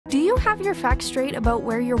you have your facts straight about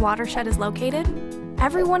where your watershed is located?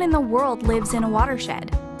 Everyone in the world lives in a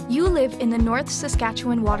watershed. You live in the North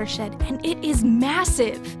Saskatchewan Watershed, and it is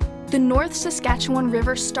massive! The North Saskatchewan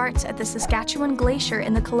River starts at the Saskatchewan Glacier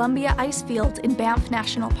in the Columbia Icefield in Banff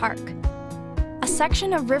National Park. A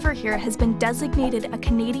section of river here has been designated a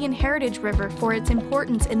Canadian Heritage River for its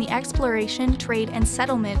importance in the exploration, trade, and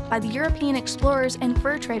settlement by the European explorers and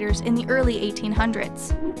fur traders in the early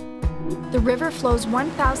 1800s. The river flows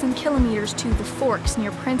 1,000 kilometers to the Forks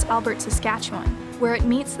near Prince Albert, Saskatchewan, where it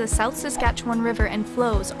meets the South Saskatchewan River and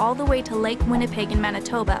flows all the way to Lake Winnipeg in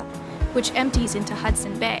Manitoba, which empties into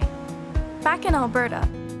Hudson Bay. Back in Alberta,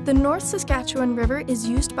 the North Saskatchewan River is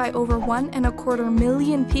used by over 1.25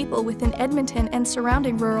 million people within Edmonton and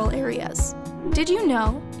surrounding rural areas. Did you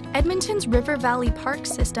know? Edmonton's River Valley Park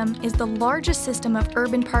system is the largest system of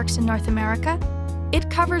urban parks in North America. It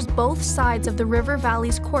covers both sides of the River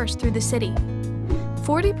Valley's course through the city.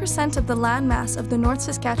 40% of the landmass of the North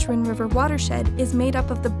Saskatchewan River Watershed is made up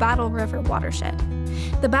of the Battle River Watershed.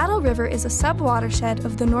 The Battle River is a sub-watershed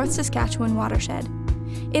of the North Saskatchewan Watershed.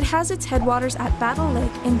 It has its headwaters at Battle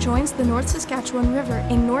Lake and joins the North Saskatchewan River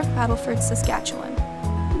in North Battleford, Saskatchewan.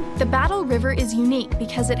 The Battle River is unique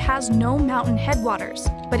because it has no mountain headwaters,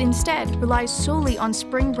 but instead relies solely on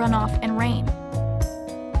spring runoff and rain.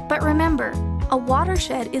 But remember, a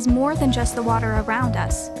watershed is more than just the water around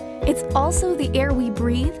us. It's also the air we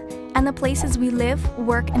breathe and the places we live,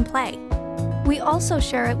 work, and play. We also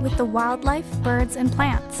share it with the wildlife, birds, and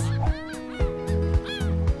plants.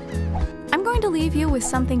 I'm going to leave you with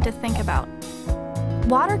something to think about.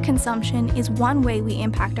 Water consumption is one way we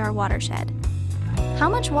impact our watershed. How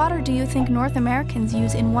much water do you think North Americans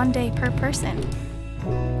use in one day per person?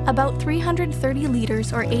 About 330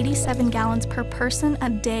 liters or 87 gallons per person a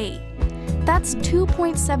day. That's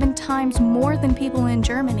 2.7 times more than people in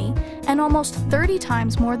Germany and almost 30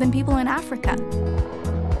 times more than people in Africa.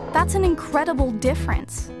 That's an incredible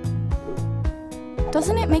difference.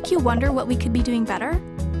 Doesn't it make you wonder what we could be doing better?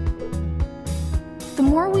 The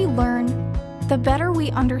more we learn, the better we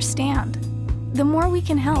understand, the more we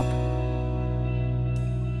can help.